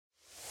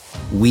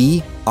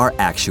We are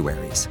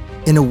actuaries.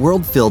 In a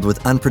world filled with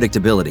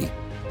unpredictability,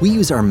 we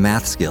use our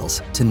math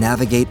skills to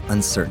navigate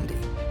uncertainty.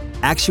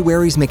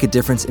 Actuaries make a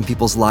difference in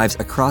people's lives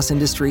across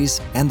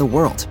industries and the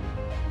world.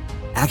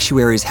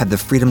 Actuaries have the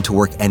freedom to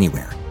work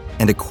anywhere,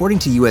 and according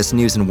to U.S.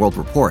 News & World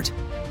Report,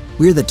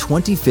 we're the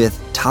 25th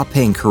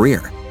top-paying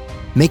career.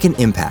 Make an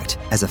impact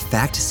as a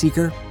fact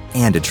seeker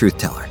and a truth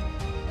teller.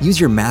 Use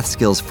your math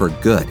skills for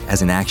good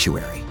as an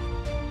actuary.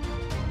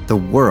 The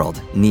world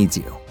needs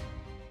you.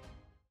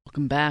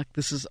 Welcome back.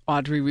 This is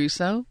Audrey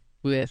Russo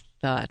with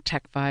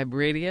Tech Vibe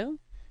Radio.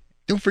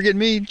 Don't forget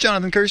me,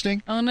 Jonathan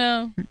Kirsting. Oh,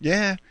 no.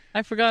 Yeah.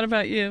 I forgot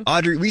about you.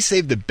 Audrey, we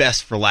saved the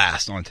best for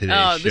last on today's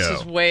show. Oh, this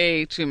is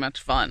way too much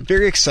fun.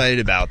 Very excited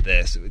about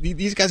this.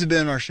 These guys have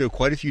been on our show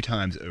quite a few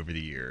times over the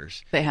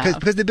years. They have.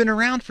 Because they've been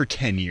around for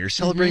 10 years,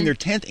 celebrating their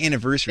 10th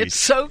anniversary. It's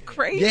so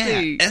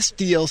crazy. Yeah,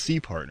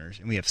 SDLC Partners.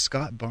 And we have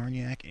Scott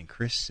Barniak and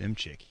Chris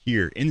Simchick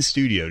here in the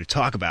studio to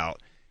talk about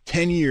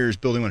 10 years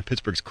building one of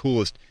Pittsburgh's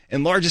coolest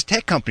and largest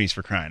tech companies,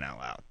 for crying out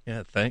loud.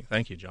 Yeah,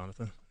 thank you,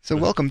 Jonathan. So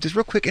welcome. Just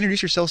real quick,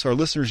 introduce yourself so our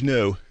listeners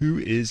know who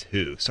is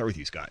who. Start with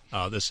you, Scott.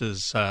 This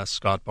is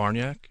Scott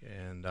Barniak,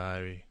 and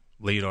I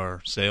lead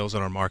our sales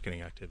and our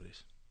marketing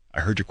activities. I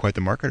heard you're quite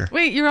the marketer.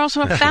 Wait, you're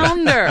also a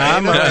founder.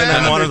 I'm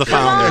one of the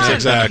founders,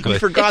 exactly.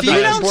 If you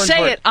don't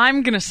say it,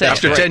 I'm going to say it.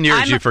 After 10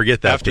 years, you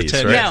forget that piece,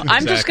 right? No,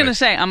 I'm just going to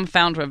say I'm a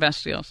founder of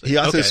SDLC. He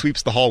also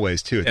sweeps the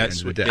hallways, too, at the end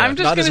of the day. I'm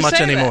just not as much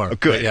anymore. Oh,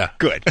 good, yeah.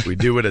 Good. We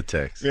do what it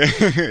takes.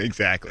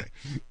 Exactly.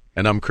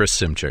 And I'm Chris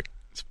Simchick,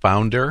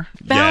 founder.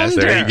 Yes,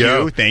 there you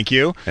go. Thank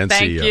you. And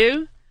Thank CEO.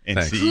 you. And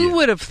CEO. Who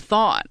would have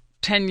thought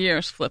 10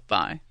 years flipped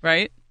by,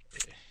 right?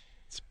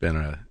 It's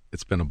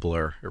been a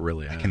blur. It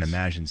really has. I can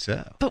imagine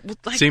so. But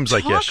Seems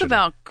like talk yesterday.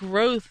 about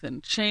growth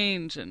and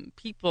change and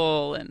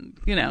people and,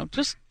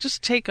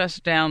 just take us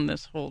down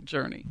this whole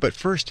journey. But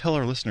first, tell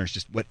our listeners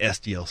just what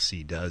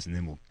SDLC does, and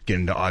then we'll get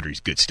into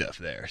Audrey's good stuff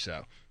there.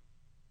 So,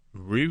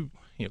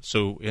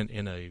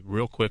 in a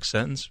real quick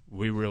sentence,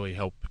 we really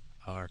help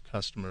our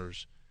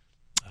customers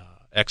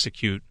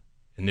execute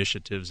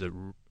initiatives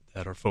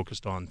that are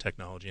focused on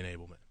technology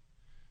enablement.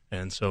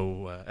 And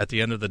so at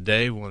the end of the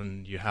day,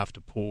 when you have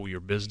to pull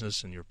your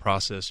business and your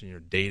process and your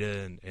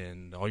data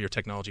and all your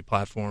technology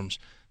platforms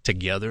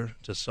together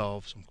to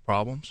solve some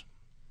problems,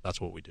 that's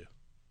what we do.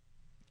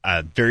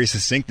 Very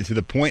succinct and to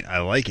the point. I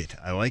like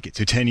it.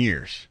 So 10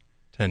 years.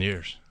 10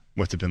 years.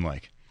 What's it been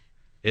like?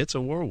 It's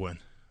a whirlwind,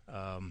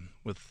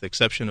 with the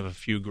exception of a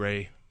few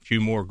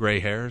more gray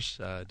hairs.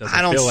 It doesn't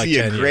I don't feel like see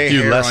 10 a gray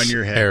years. hair less on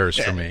your head. hairs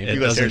for me. It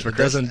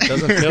doesn't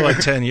feel like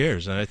 10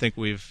 years. And I think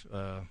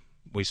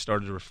we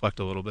started to reflect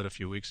a little bit a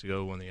few weeks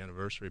ago when the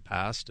anniversary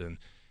passed, and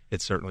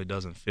it certainly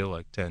doesn't feel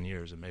like 10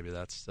 years. And maybe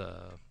that's, time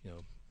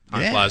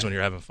flies when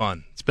you're having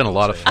fun. It's been a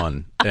lot of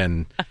fun.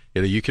 And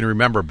you can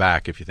remember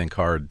back, if you think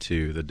hard,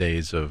 to the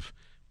days of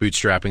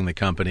bootstrapping the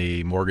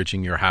company,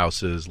 mortgaging your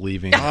houses,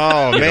 leaving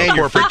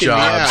corporate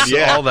jobs,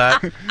 all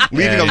that.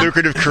 Leaving a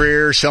lucrative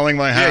career, selling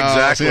my house.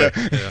 Yeah,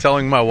 exactly. Yeah.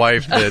 Telling my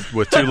wife that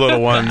with two little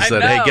ones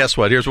that, hey, guess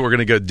what? Here's what we're going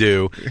to go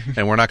do.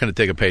 And we're not going to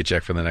take a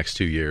paycheck for the next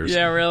 2 years.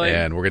 Yeah, really.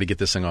 And we're going to get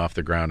this thing off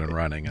the ground and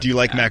running. Do you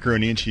like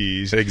macaroni and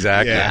cheese?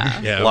 Exactly.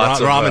 Yeah. Lots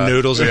of ramen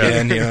noodles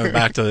again,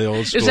 back to the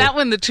old school. Is that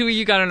when the two of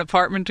you got an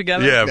apartment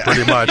together? Yeah,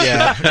 pretty much.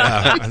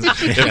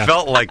 It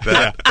felt like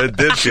that. It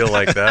did feel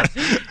like that.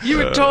 You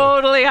were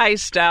totally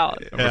iced out.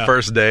 The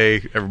first day,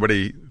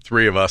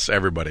 three of us,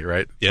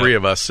 right? Yeah. 3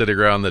 of us sitting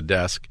around the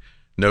desk,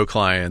 no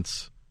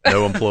clients,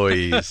 no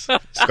employees.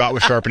 Scott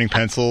was sharpening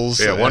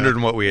pencils.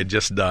 Wondering what we had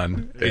just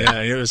done. Yeah,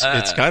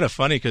 it's kind of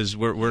funny because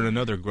we're in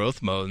another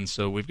growth mode, and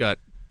so we've got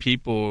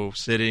people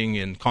sitting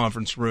in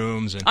conference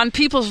rooms and on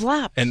people's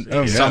laps, and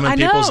some in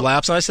people's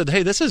laps. And I said,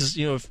 "Hey, this is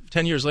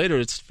 10 years later,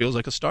 it feels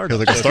like a startup.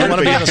 Feels like a startup.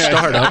 If you want to be in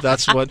a startup,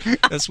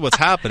 that's what's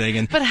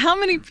happening." But how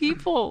many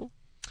people?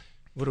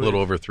 A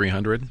little over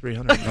 300.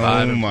 305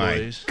 Oh my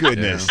employees.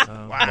 goodness!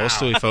 Wow.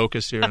 Mostly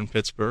focused here in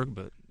Pittsburgh,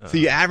 but so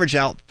you average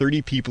out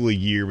 30 people a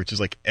year, which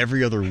is like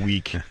every other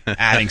week,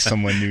 adding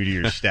someone new to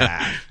your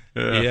staff.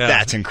 Yeah,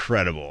 that's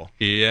incredible.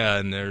 Yeah,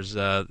 and there's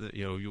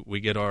we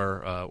get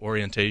our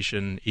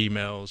orientation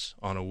emails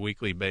on a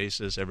weekly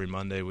basis. Every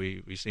Monday,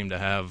 we seem to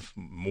have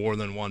more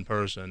than one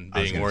person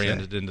being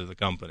oriented into the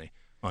company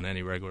on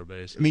any regular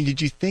basis. I mean,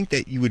 did you think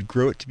that you would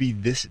grow it to be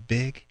this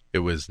big? It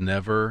was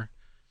never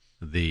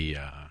the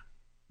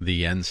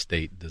end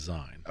state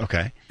design.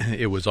 Okay.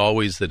 It was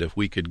always that if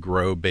we could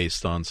grow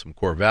based on some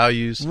core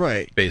values,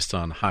 right, based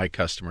on high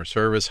customer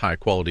service, high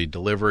quality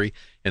delivery,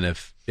 and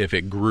if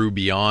it grew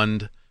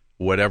beyond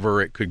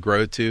whatever it could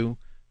grow to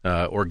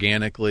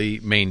organically,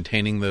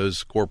 maintaining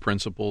those core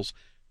principles,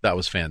 that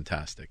was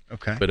fantastic.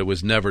 Okay. But it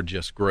was never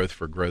just growth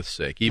for growth's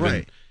sake.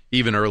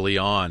 Even early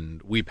on,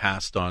 we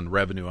passed on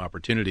revenue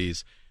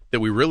opportunities that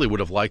we really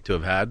would have liked to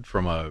have had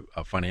from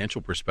a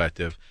financial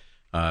perspective,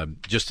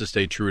 just to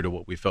stay true to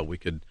what we felt we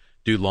could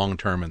do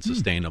long-term and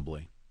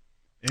sustainably.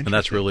 And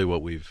that's really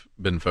what we've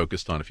been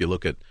focused on. If you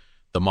look at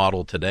the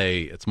model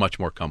today, it's much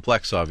more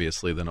complex,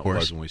 obviously, than it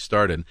was when we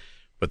started.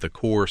 But the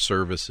core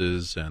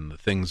services and the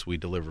things we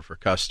deliver for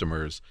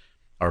customers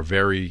are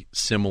very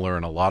similar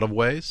in a lot of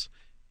ways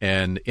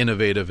and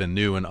innovative and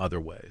new in other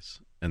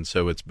ways. And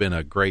so it's been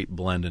a great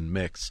blend and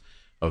mix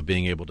of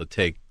being able to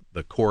take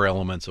the core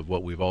elements of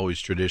what we've always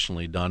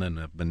traditionally done and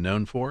have been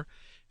known for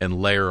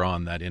and layer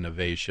on that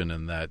innovation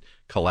and that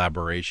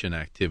collaboration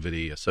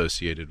activity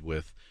associated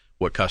with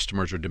what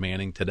customers are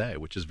demanding today,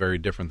 which is very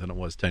different than it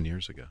was 10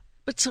 years ago.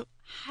 But so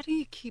how do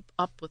you keep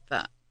up with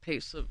that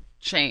pace of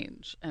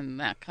change and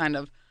that kind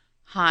of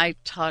high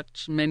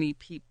touch, many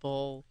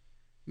people,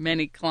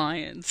 many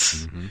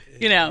clients,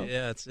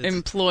 it's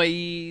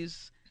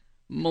employees,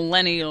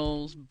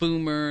 millennials,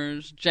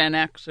 boomers, Gen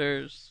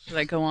Xers? Should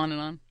I go on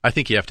and on? I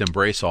think you have to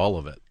embrace all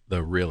of it,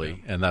 though,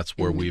 really, and that's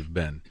where we've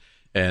been.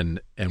 And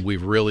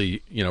we've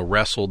really,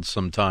 wrestled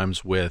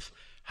sometimes with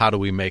how do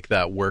we make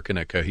that work in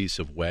a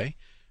cohesive way.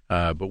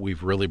 But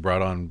we've really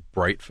brought on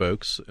bright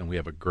folks, and we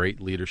have a great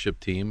leadership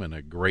team and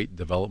a great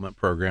development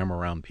program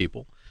around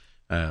people.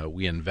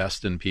 We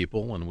invest in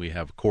people, and we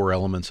have core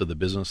elements of the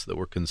business that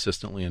we're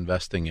consistently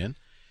investing in.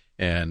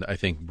 And I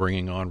think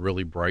bringing on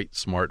really bright,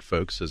 smart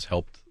folks has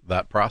helped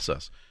that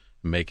process,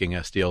 making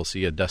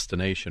SDLC a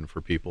destination for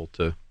people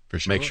to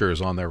make sure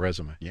is on their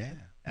resume. Yeah,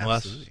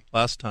 absolutely.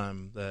 Last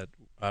time that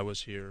I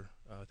was here,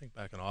 I think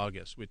back in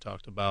August, we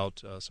talked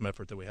about some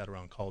effort that we had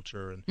around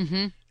culture.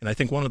 And I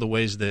think one of the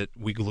ways that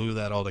we glue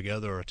that all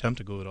together or attempt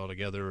to glue it all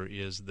together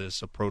is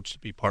this approach to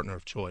be partner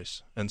of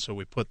choice. And so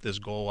we put this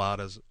goal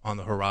out as on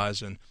the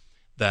horizon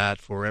that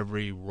for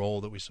every role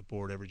that we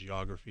support, every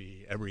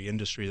geography, every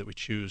industry that we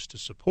choose to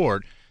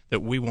support,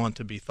 that we want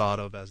to be thought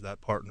of as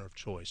that partner of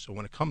choice. So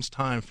when it comes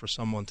time for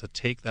someone to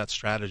take that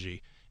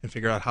strategy and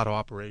figure out how to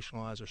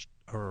operationalize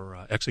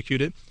or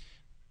execute it,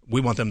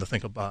 we want them to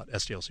think about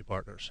SDLC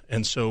Partners.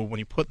 And so when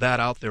you put that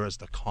out there as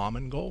the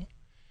common goal,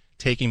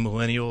 taking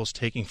millennials,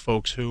 taking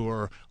folks who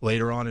are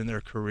later on in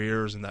their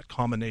careers and that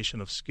combination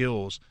of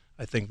skills,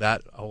 I think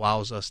that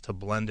allows us to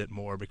blend it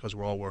more because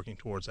we're all working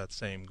towards that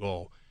same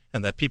goal,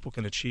 and that people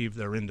can achieve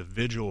their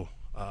individual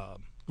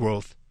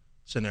growth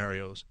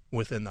scenarios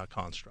within that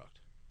construct.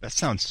 That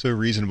sounds so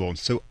reasonable and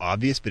so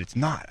obvious, but it's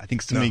not. I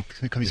think so many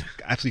companies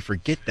actually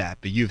forget that,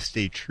 but you have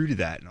stayed true to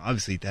that, and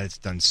obviously that has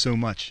done so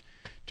much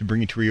to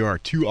bring you to where you are.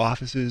 2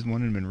 offices,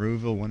 one in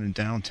Monroeville, one in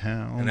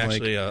downtown. And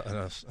actually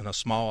and a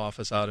small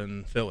office out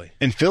in Philly.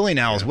 In Philly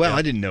now as well. Yeah.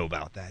 I didn't know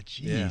about that.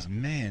 Jeez,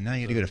 man. Now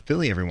you got to go to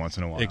Philly every once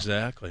in a while.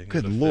 Exactly.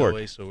 Good Lord.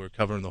 Philly, so we're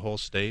covering the whole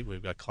state.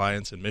 We've got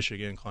clients in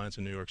Michigan, clients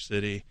in New York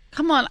City.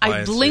 Come on,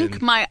 I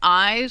blink my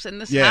eyes and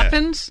this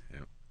happens? Yeah.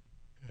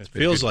 It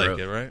feels like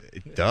it, right?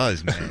 It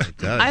does, man. It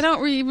does. I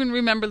don't even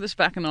remember this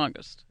back in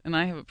August, and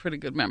I have a pretty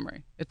good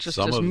memory. It just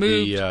moved. Some of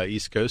the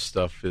East Coast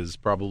stuff is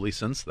probably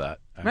since that,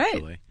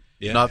 actually. Right.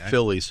 Yeah, not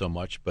Philly so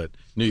much, but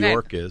New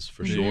York is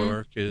for sure. New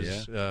York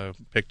is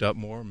picked up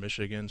more.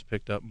 Michigan's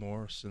picked up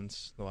more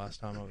since the last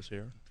time I was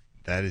here.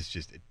 That is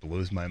just, it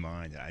blows my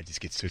mind. I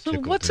just get so So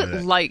tickled. what's it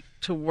like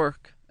to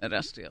work at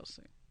SDLC?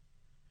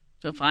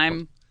 So if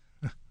I'm...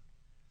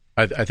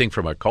 I think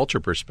from a culture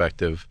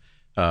perspective,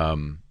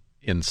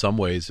 in some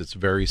ways it's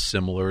very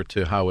similar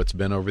to how it's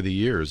been over the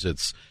years.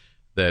 It's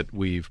that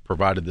we've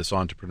provided this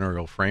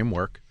entrepreneurial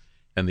framework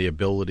and the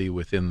ability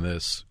within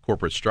this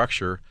corporate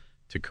structure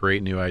to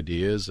create new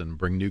ideas and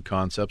bring new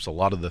concepts. A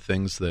lot of the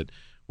things that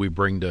we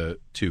bring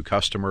to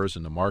customers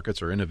and to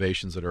markets are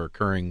innovations that are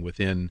occurring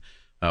within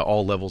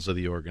all levels of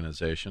the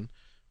organization.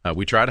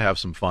 We try to have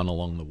some fun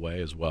along the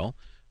way as well.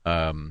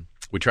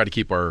 We try to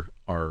keep our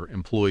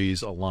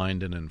employees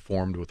aligned and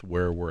informed with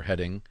where we're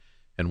heading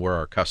and where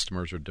our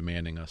customers are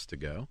demanding us to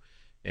go.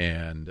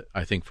 And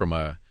I think from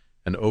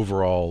an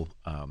overall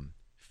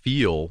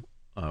feel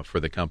for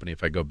the company,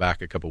 if I go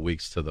back a couple of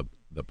weeks to the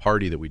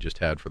party that we just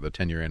had for the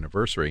 10-year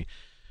anniversary,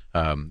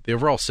 the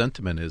overall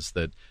sentiment is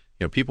that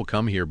people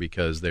come here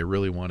because they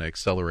really want to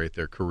accelerate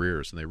their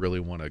careers and they really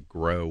want to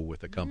grow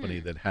with a company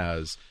that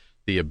has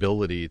the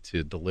ability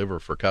to deliver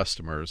for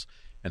customers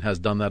and has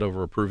done that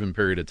over a proven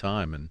period of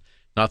time. And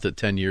not that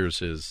 10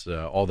 years is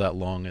all that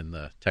long in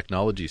the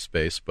technology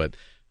space, but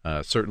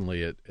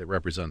certainly it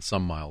represents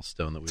some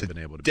milestone that we've been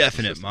able to be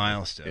definite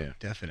milestone. Yeah.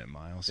 Definite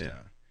milestone.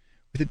 Yeah.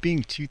 With it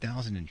being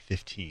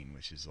 2015,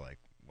 which is like,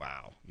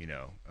 wow,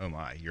 oh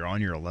my, you're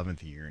on your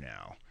 11th year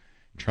now,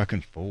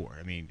 trucking forward.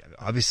 I mean,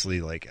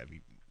 obviously,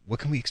 what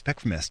can we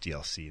expect from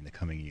SDLC in the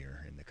coming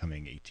year, in the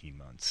coming 18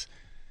 months?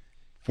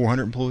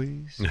 400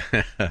 employees,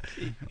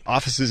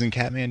 offices in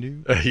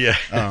Kathmandu.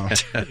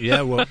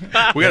 Yeah, well,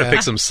 we got to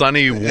pick some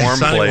sunny, warm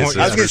places.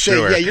 I was going to say,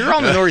 sure. yeah, you're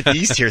on the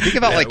Northeast here. Think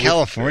about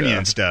California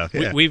and stuff.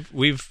 Yeah.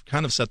 We've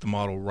kind of set the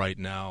model right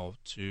now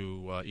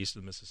to east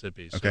of the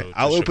Mississippi. Okay, so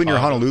I'll open your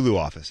Honolulu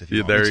office if you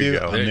want there me to. You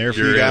go. I'm there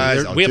for you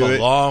guys. We have a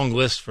long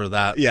list for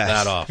that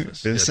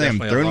office. Been saying,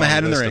 throwing my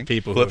hat in the ring.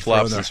 Flip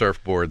flops and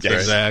surfboards. Yes.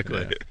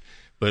 Exactly. Yeah.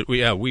 But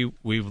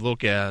we've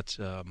looked at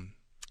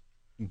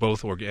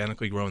both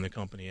organically growing the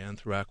company and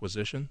through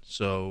acquisition.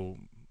 So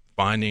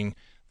finding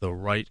the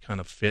right kind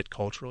of fit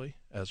culturally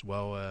as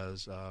well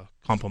as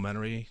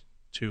complementary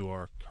to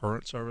our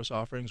current service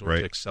offerings or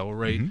to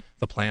accelerate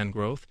the planned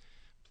growth.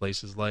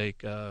 Places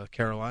like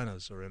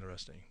Carolinas are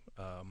interesting.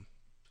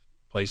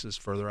 places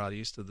further out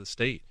east of the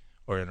state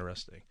are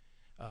interesting.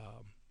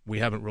 We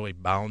haven't really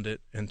bound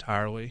it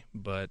entirely,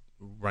 but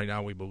right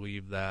now we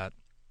believe that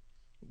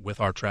with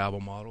our travel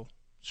model,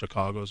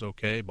 Chicago's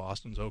okay,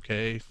 Boston's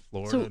okay,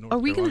 Florida, So North are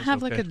we going to Carolina's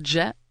have okay. like a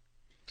jet?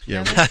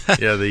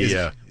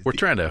 Yeah, we're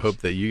trying to hope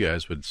that you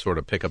guys would sort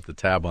of pick up the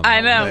tab on that.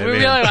 I know. one. We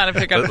really want to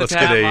pick up the Let's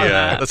tab get on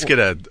that. let's get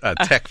a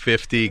Tech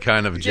 50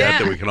 kind of jet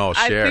that we can all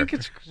share. I think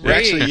it's great. We're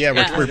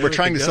actually, we're There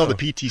trying we to sell go.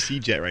 the PTC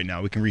jet right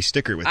now. We can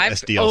re-sticker it with I've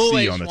SDLC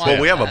always on the wanted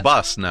tail. We have a that.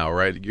 bus now,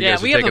 right? You Yeah,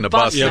 guys are we have taking a a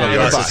bus bus now. now.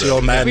 Yeah, Yes. the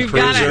old Madden We've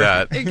got Cruiser.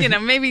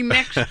 that. maybe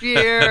next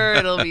year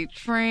it'll be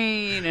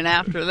train, and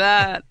after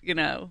that, we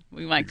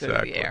might go to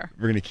Exactly. the air.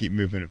 We're going to keep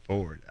moving it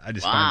forward. I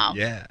just Wow.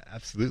 find,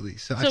 absolutely.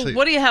 So So actually,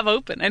 what do you have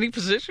open? Any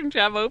positions you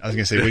have open? I was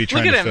going to say, what are you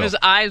trying Look to at him. fill? His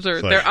eyes are,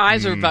 It's like, their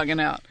eyes are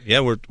bugging out. Yeah,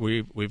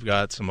 we've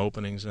got some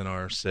openings in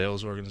our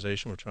sales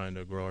organization. We're trying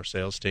to grow our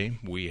sales team.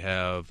 We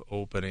have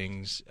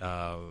openings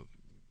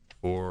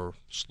for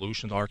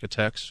solution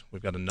architects.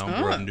 We've got a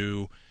number of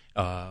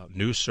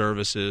new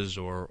services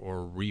or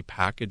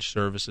repackaged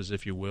services,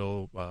 if you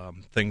will,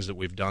 things that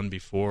we've done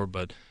before,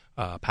 but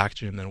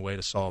packaging them in a way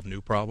to solve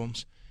new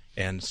problems.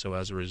 And so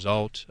as a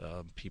result,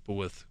 people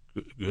with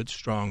good,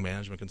 strong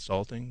management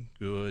consulting,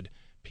 good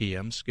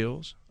PM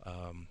skills,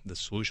 the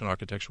solution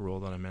architecture role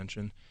that I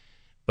mentioned.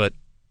 But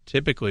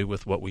typically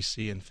with what we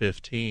see in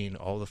 15,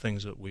 all the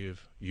things that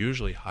we've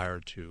usually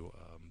hired to,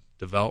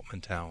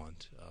 development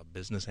talent,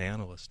 business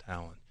analyst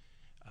talent,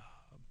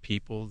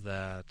 people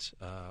that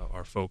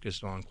are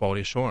focused on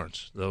quality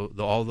assurance.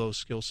 All those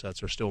skill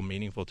sets are still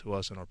meaningful to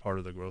us and are part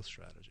of the growth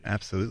strategy.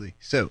 Absolutely.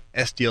 So,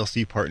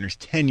 SDLC Partners,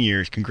 10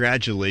 years.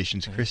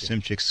 Congratulations, Chris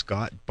Simchick,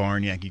 Scott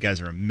Barniak. You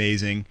guys are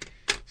amazing.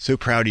 So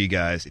proud of you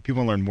guys. If people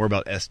want to learn more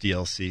about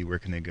SDLC, where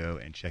can they go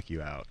and check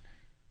you out?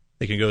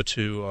 They can go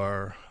to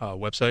our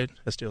website,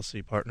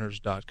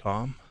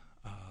 sdlcpartners.com.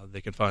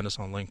 They can find us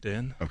on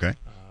LinkedIn. Okay.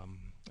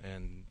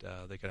 And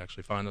they can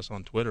actually find us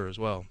on Twitter as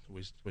well.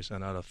 We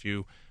sent out a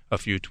few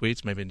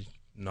tweets, maybe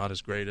not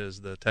as great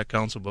as the Tech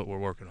Council, but we're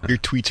working on it. Your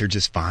tweets are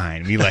just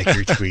fine. We like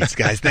your tweets.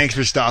 Guys, thanks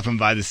for stopping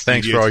by the studio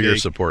Thanks for all your today.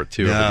 support,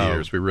 too, over the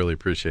years. We really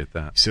appreciate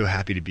that. So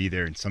happy to be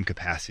there in some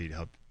capacity to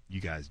help you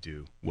guys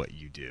do what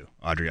you do.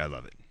 Audrey, I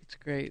love it. It's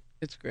great.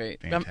 It's great.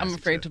 I'm Fantastic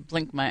afraid stuff. to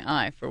blink my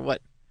eye for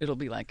what it'll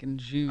be like in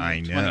June I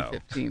know.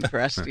 2015 for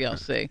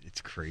SDLC.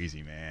 It's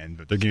crazy, man.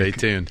 But they're gonna, Stay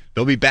tuned.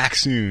 They'll be back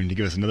soon to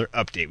give us another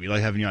update. We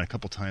like having you on a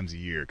couple times a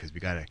year because we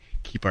got to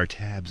keep our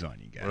tabs on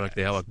you guys. We're like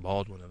the Alec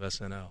Baldwin of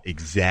SNL.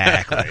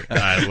 Exactly.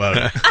 I love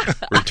it.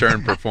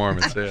 Return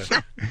performance,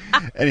 yeah.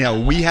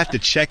 Anyhow, we have to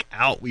check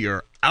out. We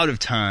are out of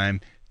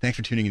time. Thanks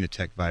for tuning in to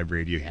Tech Vibe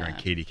Radio here on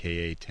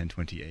KDKA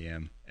 1020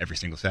 AM every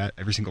single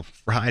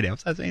Friday.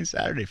 What's I saying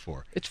Saturday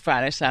for? It's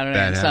Friday, Saturday,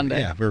 and Sunday.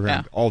 Yeah, we're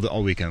around all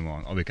weekend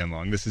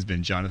long. This has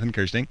been Jonathan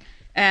Kirsting.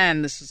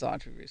 And this is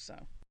Audrey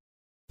Russo.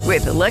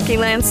 With the Lucky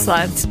Land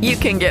Slots, you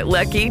can get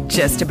lucky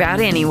just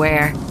about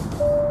anywhere.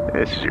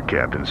 This is your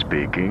captain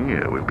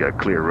speaking. We've got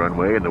clear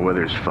runway and the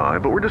weather's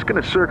fine, but we're just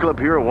going to circle up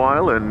here a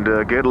while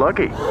and get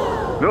lucky.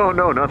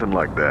 No, nothing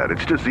like that.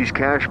 It's just these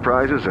cash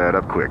prizes add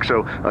up quick.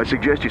 So I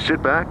suggest you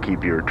sit back,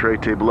 keep your tray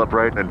table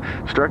upright, and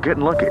start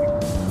getting lucky.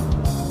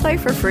 Play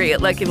for free at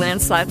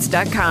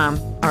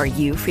LuckyLandSlots.com. Are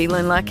you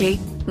feeling lucky?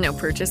 No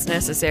purchase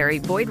necessary.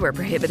 Void where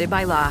prohibited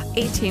by law.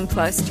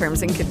 18+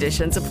 terms and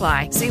conditions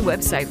apply. See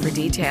website for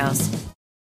details.